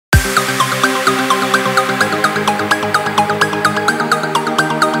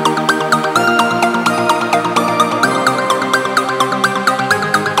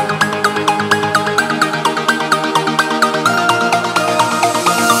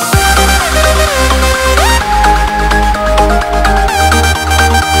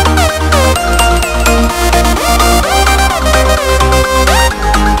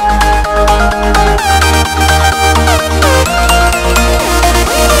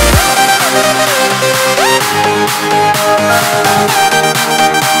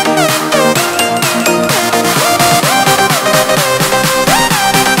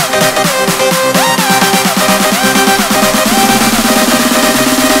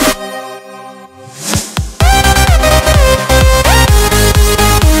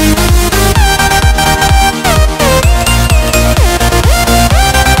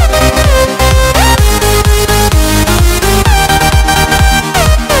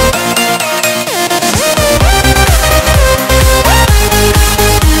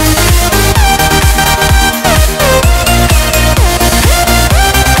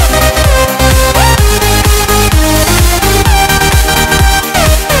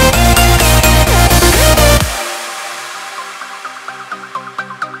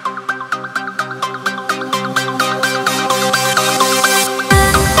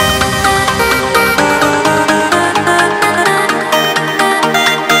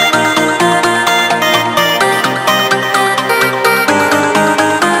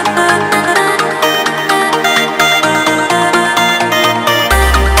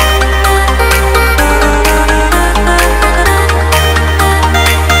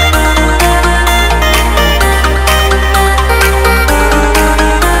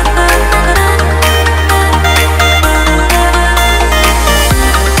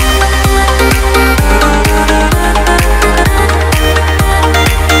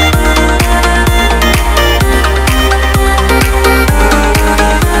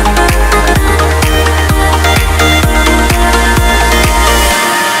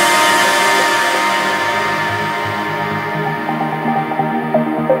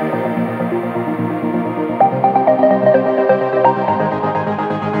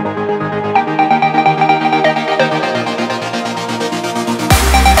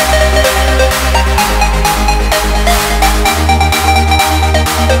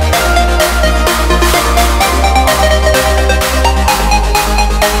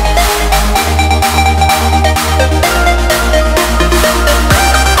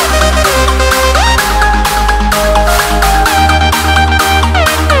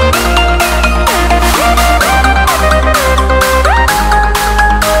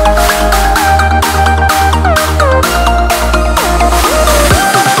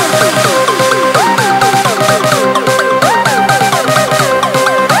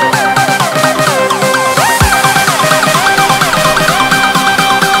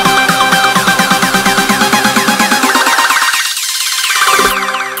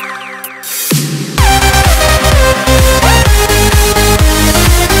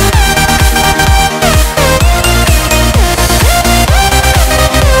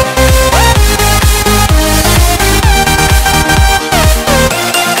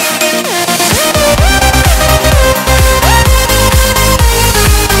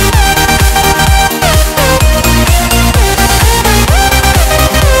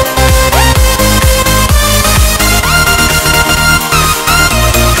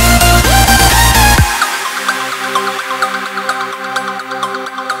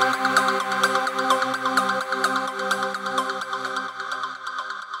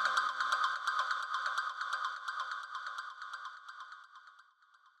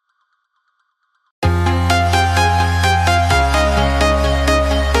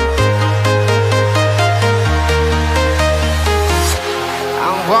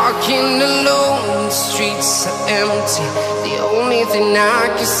and I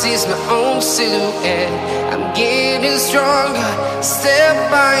can see my own silhouette. I'm getting stronger, step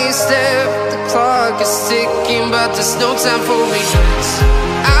by step. The clock is ticking, but there's no time for regrets.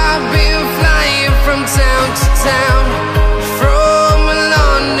 I've been flying from town to town, from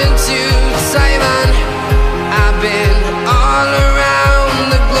London to Taiwan. I've been all around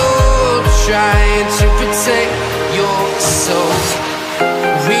the globe, trying to protect your soul.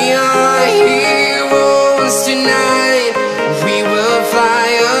 We are heroes tonight. We will fly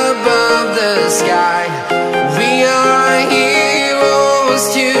above the sky. We are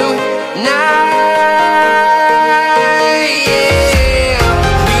heroes tonight.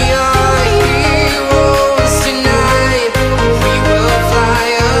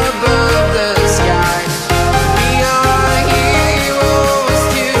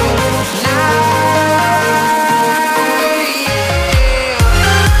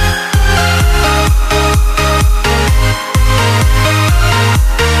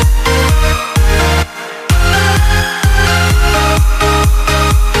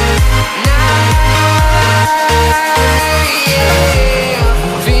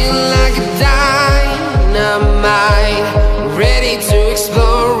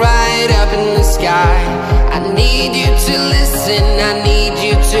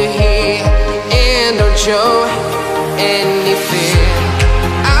 Show any fear.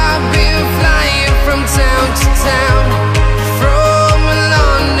 I've been flying from town to town, from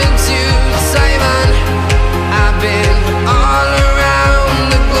London to Taiwan. I've been all around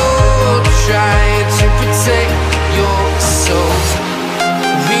the globe, trying to protect your soul.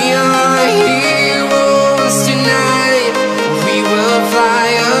 We are heroes tonight. We will fly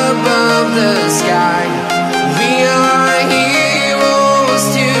above the sky. We are heroes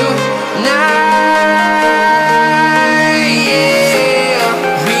tonight.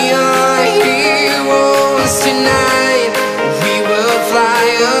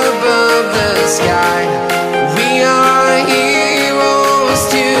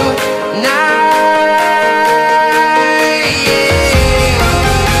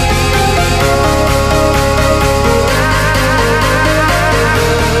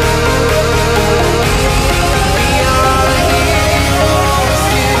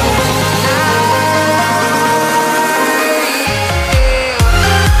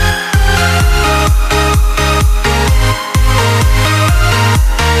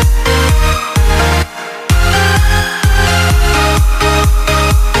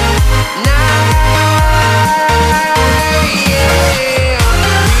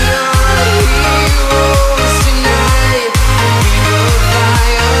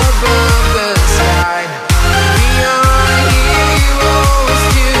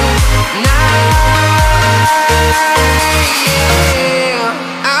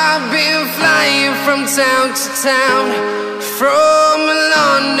 Town to town, from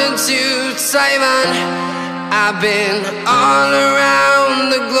London to Taiwan. I've been all around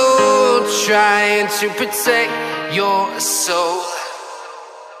the globe, trying to protect your soul.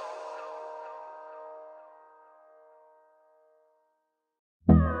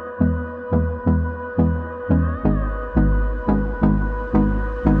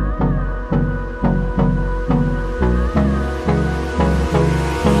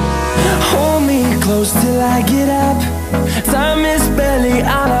 Hold me close till I get up.